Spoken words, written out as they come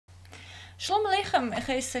Shalom Aleichem, ich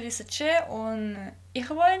heiße Lisa und ich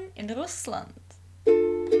wohne in Russland.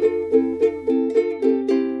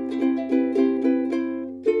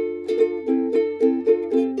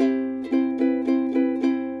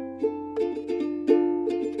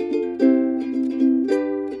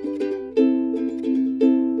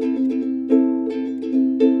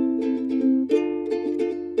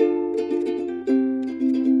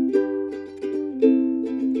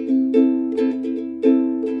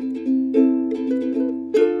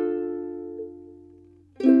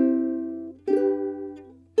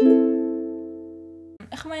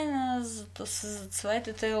 Ich meine, das ist der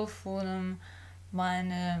zweite Teil von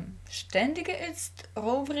meiner ständige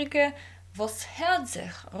Rubrik, was hert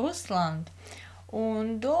sich Russland?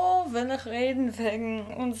 Und da will ich reden wegen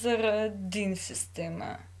unserer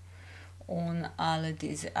Dienstsysteme und alle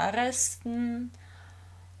diese Arresten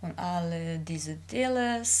und alle diese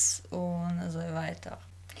Deals und so weiter.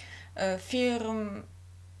 4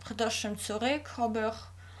 Stunden zurück habe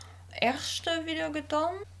ich erste Video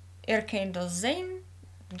getan. Ihr könnt das sehen.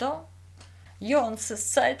 Da. Ja, und es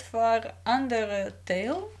ist Zeit für andere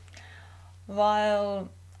Teil, weil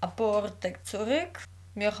ein paar Tage zurück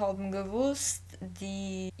wir haben gewusst,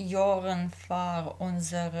 die Jahren für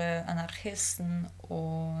unsere Anarchisten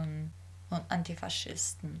und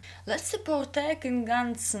Antifaschisten. Letzte paar Tage im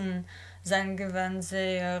Ganzen sind gewesen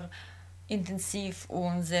sehr intensiv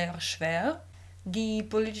und sehr schwer. Die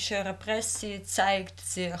politische Repression zeigt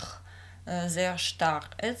sich sehr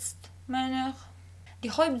stark jetzt, meine ich. Die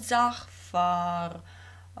Hauptsache für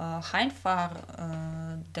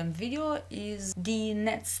dem Video ist die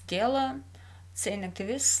Netzstelle. 10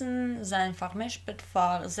 Aktivisten sind vermischt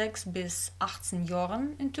für 6 bis 18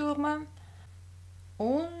 Jahren in Türme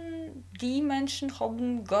und die Menschen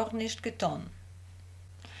haben gar nichts getan.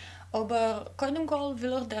 Aber keinem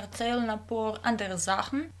will ich erzählen ein paar andere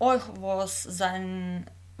Sachen, euch was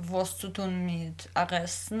zu tun mit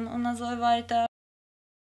Arresten und so weiter.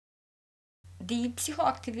 Die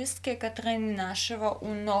Psychoaktivistin Katerina Naschewa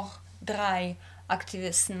und noch 3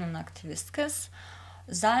 Aktivisten und Aktivistken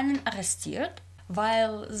sind arrestiert,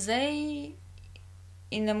 weil sie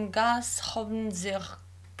in dem Gas haben sich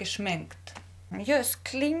geschminkt. Ja, es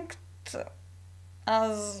klingt,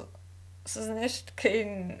 als es ist nicht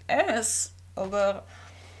kein MS, aber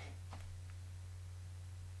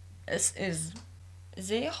es ist.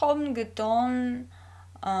 Sie haben getan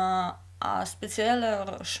eine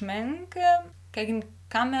spezielle Schminke gegen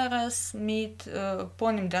Kameras mit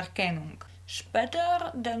Ponyerkennung.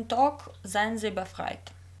 Später den Tag seien sie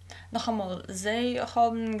befreit. Noch einmal, sie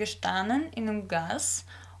haben gestanden in dem Gas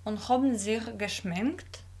und haben sich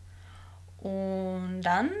geschminkt und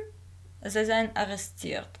dann sie sind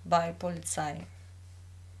arrestiert bei Polizei.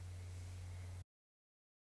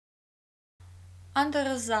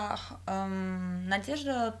 Andere Sache,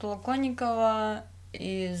 Nadezhda Tolokonnikova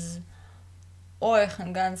ist euch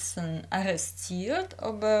im Ganzen arrestiert,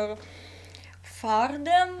 aber vor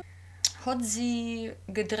dem hat sie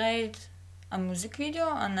gedreht ein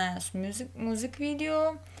Musikvideo, ein neues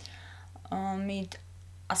Musikvideo mit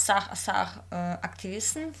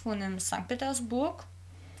Aktivisten von St. Petersburg.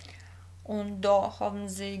 Und da haben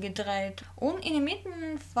sie gedreht. Und in der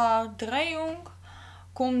Mittenverdrehung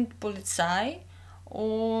kommt Polizei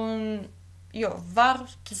und ja,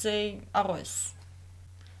 warft sie raus.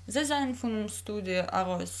 Sie sind von dem Studio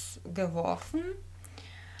rausgeworfen.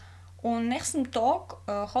 Und nächsten Tag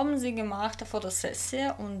haben sie gemacht eine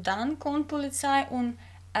Fotosession und dann kommt Polizei und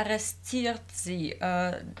arrestiert sie.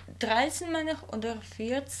 13 oder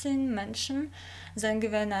 14 Menschen sind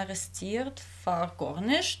arrestiert für gar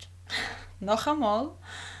nichts. Noch einmal,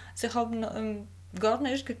 sie haben gar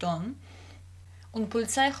nichts getan. Und die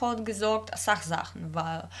Polizei hat gesagt, Sachen,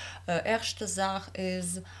 weil erste Sache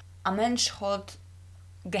ist, ein Mensch hat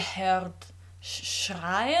gehört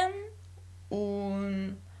schreien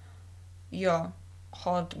und ja,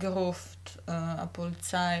 hat gerufen die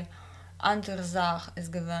Polizei. Andere Sache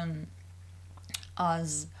ist gewesen,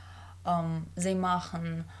 als sie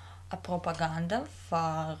machen Propaganda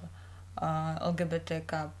für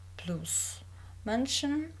LGBTQ+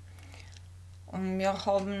 Menschen. Und wir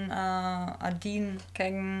haben ein Dien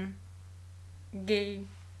gegen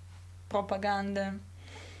Gay-Propaganda.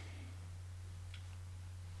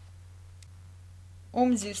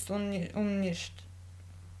 Umsicht und nicht.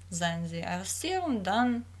 Seien sie arrestiert und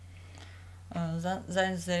dann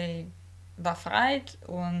seien sie befreit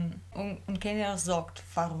und keiner sagt,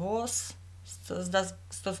 für was ist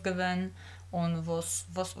das gewesen und was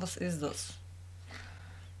ist das?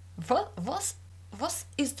 Was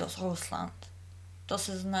ist das Russland? Das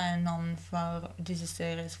ist mein Name für diese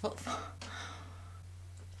Serie.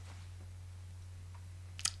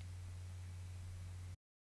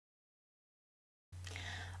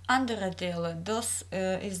 andere Delle, das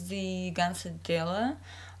ist die ganze Delle,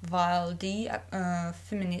 weil die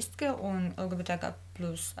Feministke und LGBTQ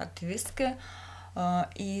plus Aktivistke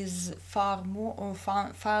ist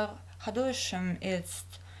dadurch jetzt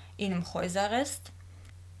in einem Hausarrest.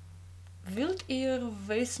 Wollt ihr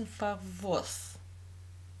wissen, für was?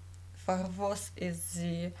 Für was ist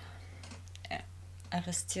sie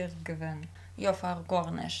arrestiert gewesen? Ja, für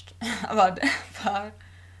gar nicht. Aber für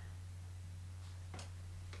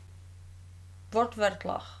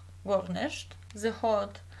wortwörtlich gar nicht. Sie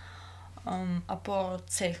hat ein paar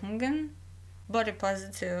Zeichnungen, body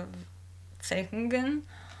positive Zeichnungen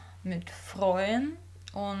mit Frauen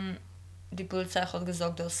und die Polizei hat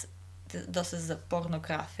gesagt, dass das ist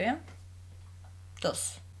Pornografie.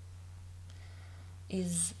 Das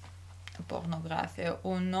ist Pornografie.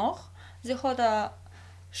 Und noch, sie hat eine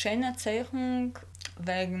schöne Zeichnung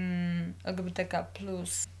wegen LGBTQ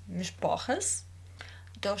plus Mischproches.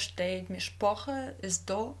 Da steht, Mischproche ist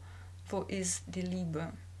da, wo ist die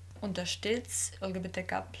Liebe. Und da steht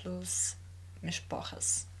LGBTQ plus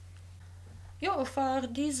Mischproches. Ja, für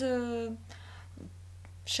diese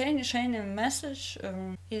schöne Message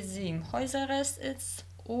ist sie im Hausarrest jetzt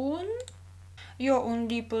und ja, und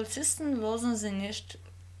die Polizisten lassen sie nicht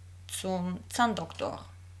zum Zahndoktor.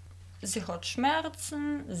 Sie hat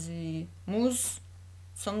Schmerzen, sie muss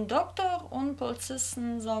zum Doktor und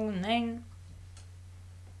Polizisten sagen nein.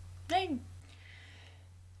 Nein.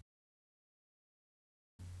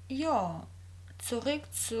 Ja, zurück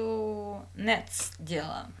zu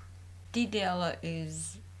Netzdelle. Die Delle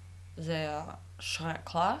ist sehr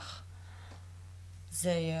schrecklich,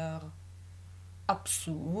 sehr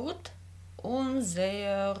absurd und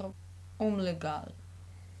sehr illegal.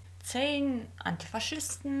 10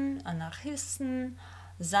 Antifaschisten, Anarchisten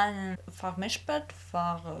seien vermischt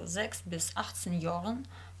vor 6 bis 18 Jahren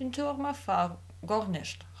in Türme für gar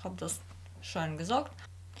nicht. Ich habe das schon gesagt.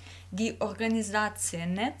 Die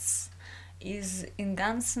Organisation Netz ist im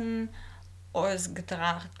Ganzen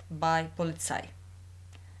ausgetragen bei Polizei.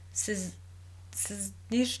 Es ist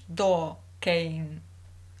nicht da keine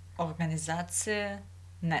Organisation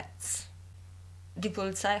Netz. Die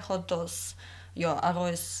Polizei hat das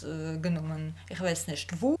herausgenommen, ich weiß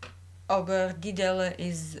nicht wo, aber die Delle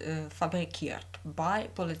ist fabriziert bei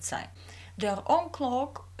Polizei. Der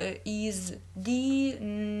Anklage ist die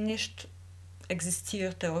nicht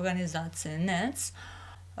existierte Organisation Netz,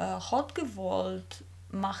 hat gewollt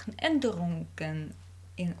machen Änderungen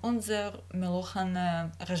in unser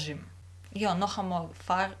meluchene Regime. Ja, noch einmal,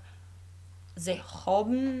 sie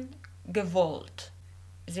haben gewollt.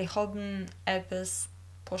 Sie haben etwas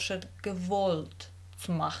gewollt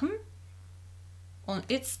zu machen und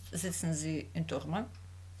jetzt sitzen sie in Türme.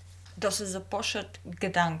 Das ist eine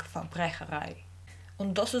Gedankenverbrecherei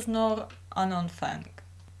und das ist nur ein Anfang.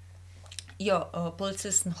 Ja,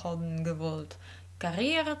 Polizisten haben gewollt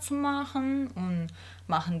Karriere zu machen und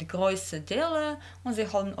machen die größte Delle und sie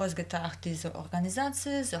haben ausgetragen diese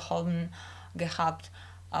Organisation, sie haben gehabt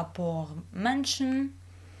ein paar Menschen.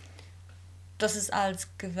 Das ist alles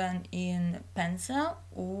gewesen in Penza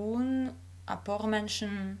und ein paar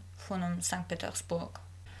Menschen von St. Petersburg.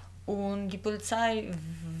 Und die Polizei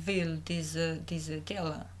will diese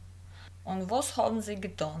Delle. Und was haben sie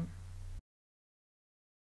getan?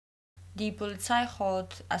 Die Polizei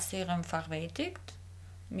hat Assyren verwaltigt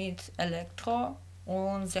mit Elektro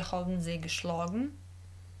und sie haben sie geschlagen.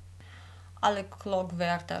 Alle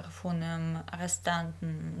Klagwörter von dem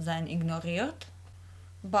Arrestanten seien ignoriert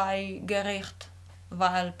bei Gericht,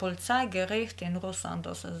 weil Polizeigericht in Russland,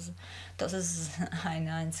 das ist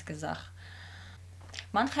eine einzige Sache.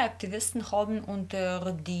 Manche Aktivisten haben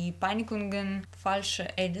unter die Peinigungen falsche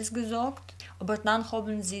Edes gesagt, aber dann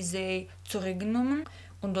haben sie zurückgenommen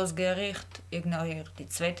und das Gericht ignoriert. Die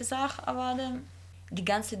zweite Sache aber, die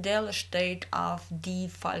ganze Delle steht auf die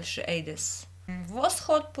falsche Edes. Was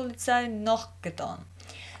hat die Polizei noch getan?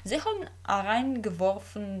 Sie haben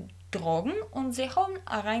reingeworfen Drogen und sie haben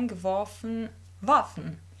reingeworfen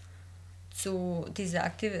Waffen zu diesen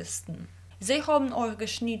Aktivisten. Sie haben auch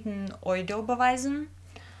geschnitten Audiobeweisen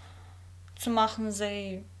zu machen,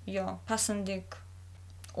 sie passendig.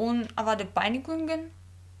 Und aber die Peinigungen,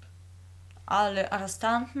 alle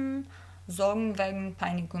Arrestanten sorgen wegen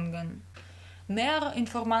Peinigungen. Mehr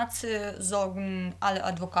Informationen sorgen alle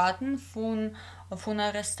Advokaten von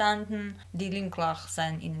Arrestanten, die linklich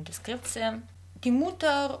sind in der Deskription. Die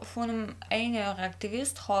Mutter von einem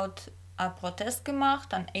Aktivist hat einen Protest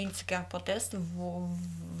gemacht, ein einziger Protest,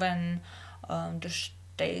 wenn du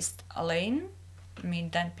stehst allein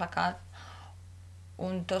mit deinem Plakat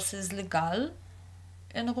und das ist legal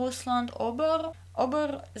in Russland,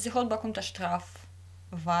 aber sie hat bekommen eine Strafe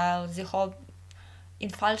weil sie haben im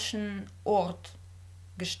falschen Ort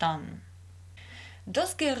gestanden.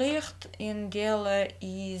 Das Gericht in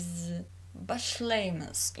Delhi ist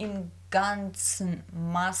beschleunigt im ganzen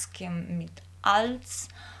Maske mit alles,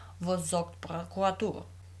 was sagt Prokuratur.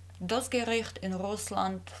 Das Gericht in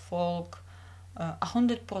Russland folgt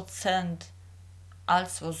 100%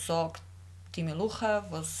 alles, was sagt die Meluche,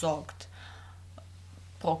 was sagt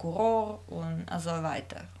Prokuror und so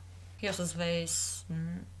weiter. Hier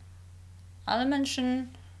wissen alle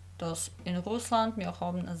Menschen, dass in Russland wir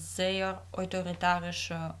haben eine sehr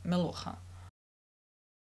autoritarische Meluche.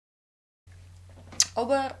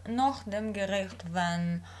 Aber nach dem Gericht,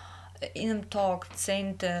 wenn in dem Tag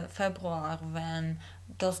 10. Februar, wenn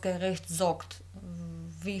das Gericht sagt,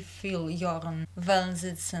 wie viele Jahre wollen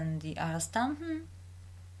sitzen die Arrestanten,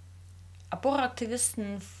 ein paar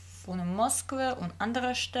Aktivisten von Moskau und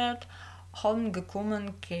anderen Städten haben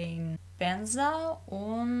gekommen kein Pensa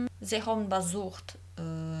und sie haben besucht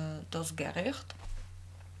das Gericht.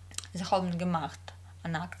 Sie haben gemacht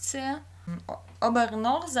eine Aktie, aber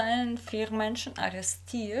noch seien 4 Menschen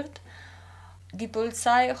arrestiert. Die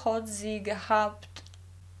Polizei hat sie gehabt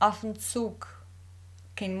auf dem Zug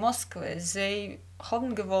in Moskau. Sie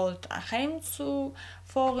haben gewollt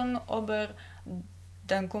heimzufahren, aber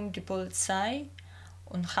dann kommt die Polizei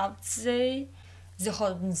und hat sie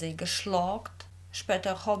haben sie geschlagen.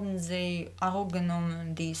 Später haben sie auch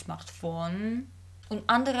genommen die Smartphones. Und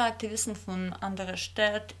andere Aktivisten von anderen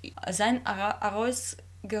Städten sind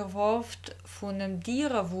herausgeworfen von den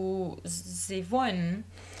Tieren, wo sie wohnen,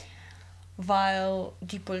 weil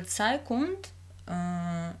die Polizei kommt,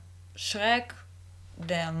 schreckt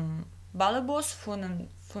den Ballabus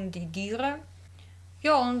von den Tieren.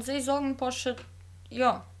 Ja, und sie sagen Porsche,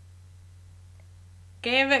 ja,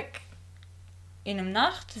 geh weg. In der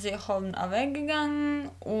Nacht, sie haben weggegangen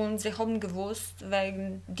und sie haben gewusst,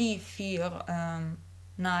 wegen die 4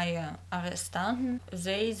 neue Arrestanten,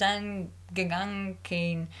 sie sind gegangen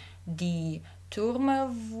in die Türme,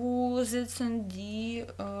 wo sitzen die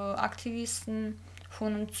Aktivisten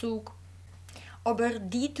von dem Zug. Aber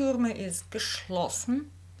die Türme ist geschlossen.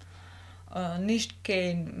 Nicht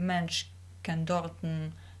kein Mensch kann dort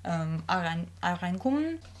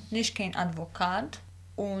reinkommen, nicht kein Advokat.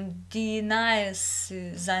 Und die Nahes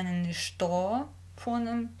sind nicht da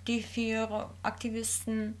von die 4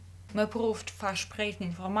 Aktivisten. Man prüft versprechende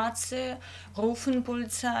Informationen, rufen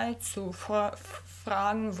Polizei zu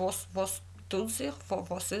fragen, was tut sich,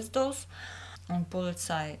 was ist das. Und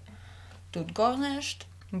Polizei tut gar nicht.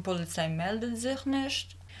 Und Polizei meldet sich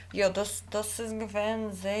nicht. Ja, das ist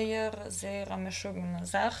gewesen sehr, sehr erschreckende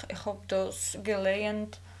Sache. Ich habe das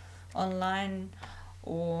gelernt online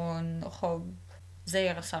und habe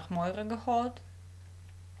sehr Sachmäure gehört.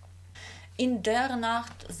 In der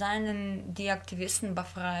Nacht seien die Aktivisten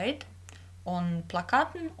befreit und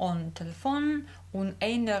Plakaten und Telefonen und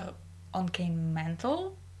einer und kein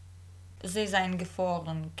Mantel. Sie seien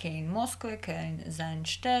gefahren kein Moskau, kein sein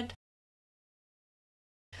Stadt.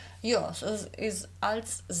 Ja, es ist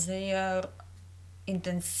alles sehr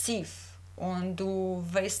intensiv und du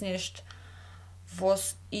weißt nicht,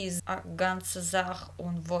 was ist eine ganze Sache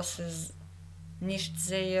und was ist nicht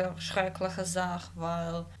sehr schreckliche Sache,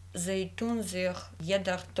 weil sie tun sich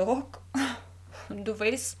jeder Tag und du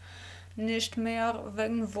weißt nicht mehr,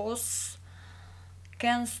 wegen was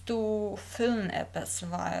kannst du fühlen etwas,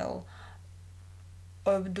 weil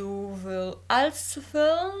ob du willst alles zu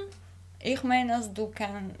fühlen, ich meine, du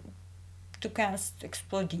kannst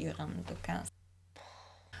explodieren, du kannst.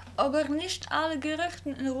 Aber nicht alle Gerichte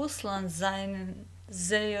in Russland seien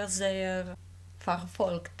sehr, sehr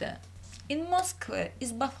Verfolgte. In Moskau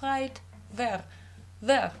ist befreit wer?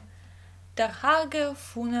 Der Hager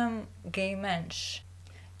von einem Gay-Mensch.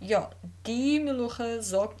 Ja, die Meluche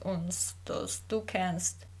sagt uns, dass du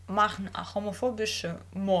kannst machen einen homophobischen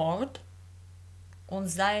Mord und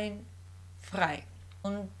sein frei.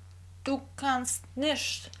 Und du kannst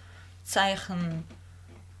nicht zeichnen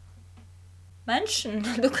Menschen,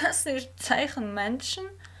 du kannst nicht zeichnen Menschen,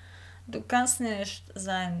 du kannst nicht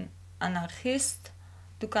sein Anarchist,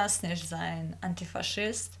 du kannst nicht sein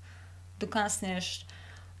Antifaschist, du kannst nicht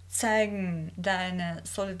zeigen deine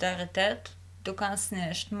Solidarität, du kannst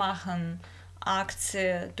nicht machen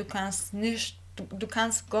Aktien, du kannst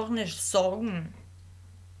gar nicht sorgen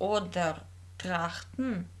oder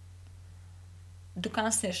trachten, du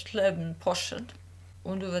kannst nicht leben, Poschet,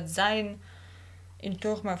 und du wirst sein in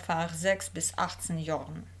Türme für 6 bis 18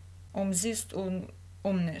 Jahren. Siehst und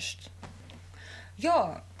nicht.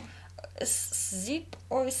 Ja, es sieht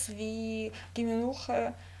aus wie die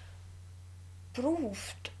Meluche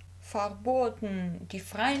prüft, verboten die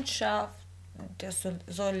Freundschaft, der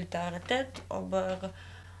Solidarität, aber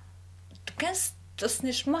du kannst das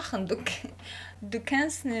nicht machen. Du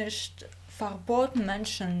kannst nicht verboten,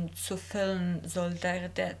 Menschen zu fühlen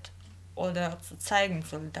Solidarität oder zu zeigen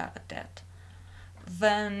Solidarität.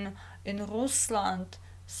 Wenn in Russland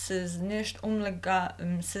es ist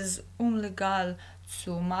unlegal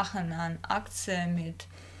zu machen eine Aktie mit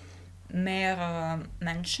mehreren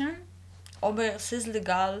Menschen, aber es ist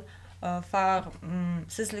legal,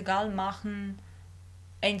 machen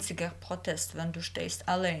einziger Protest, wenn du stehst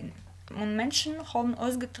allein. Und Menschen haben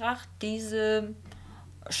ausgetragen diese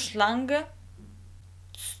Schlange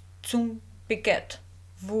zum Piket,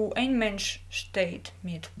 wo ein Mensch steht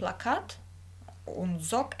mit Plakat und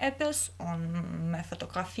sagt etwas und man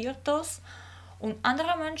fotografiert das und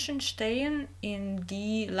andere Menschen stehen in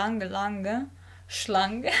die lange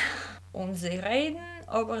Schlange und sie reden,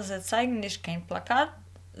 aber sie zeigen nicht kein Plakat,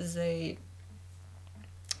 sie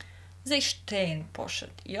stehen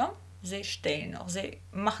poschet, ja? Sie stehen noch, sie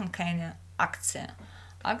machen keine Aktie.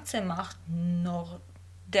 Aktie macht nur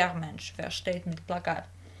der Mensch, wer steht mit Plakat.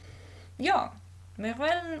 Ja, wir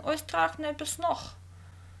wollen austragen etwas noch.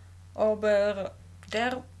 Aber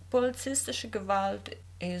der polizistische Gewalt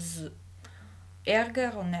ist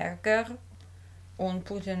ärger und ärger und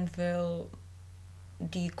Putin will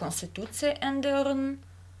die Konstitution ändern.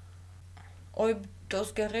 Ob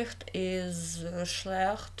das Gericht ist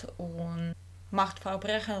schlecht und macht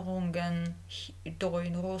Verbrechungen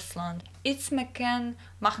in Russland. Jetzt kann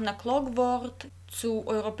machen ein Klagwort zu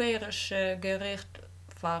Europäischen Gericht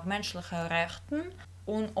für menschliche Rechte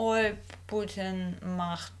und ob Putin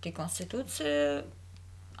macht die Konstitution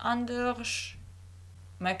anders,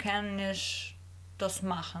 man kann nicht das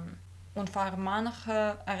machen. Und für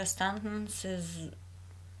manche Arrestanten ist es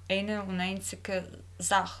eine und einzige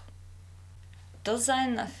Sache. Das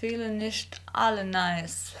sind viele nicht alle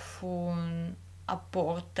nice von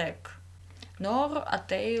Abortek, nur ein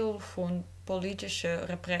Teil von politischer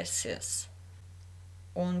Repressions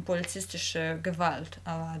und polizistischer Gewalt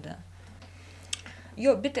erwarten.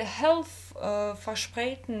 Ja, bitte helf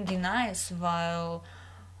verspreiten die nice, weil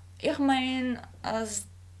ich meine, als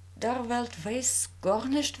der Welt weiß gar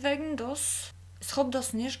nicht wegen das. Ich habe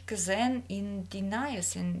das nicht gesehen in die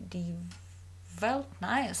nice, in die Welt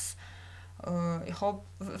nice. Ich habe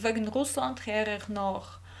wegen Russland höre ich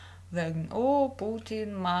noch wegen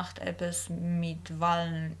Putin macht etwas mit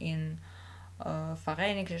Wahlen in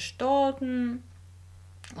Vereinigten Staaten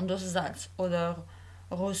und das ist alles oder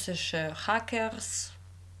russische Hackers.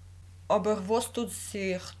 Aber was tut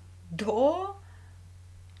sich da?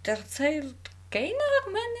 Erzählt keiner,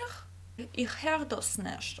 meine ich höre das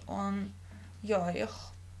nicht und ja, ich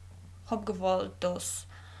habe gewollt das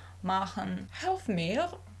machen. Helf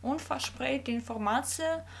mir und verspreit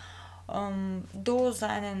Informationen. Da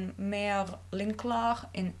sind mehr Linkler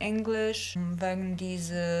in Englisch wegen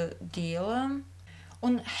dieser Deal.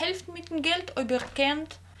 Und helft mit dem Geld, ob ihr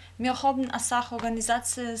kennt. Wir haben eine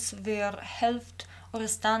Sachorganisation, wer hilft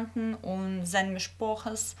Arrestanten und seinen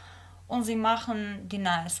Mispoches und sie machen die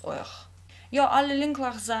Neues euch. Ja, alle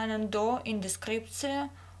Linkler sind da in der Description.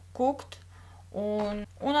 Guckt und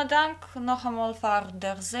ohne Dank noch einmal für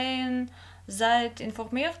der Sehen. Seid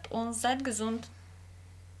informiert und seid gesund.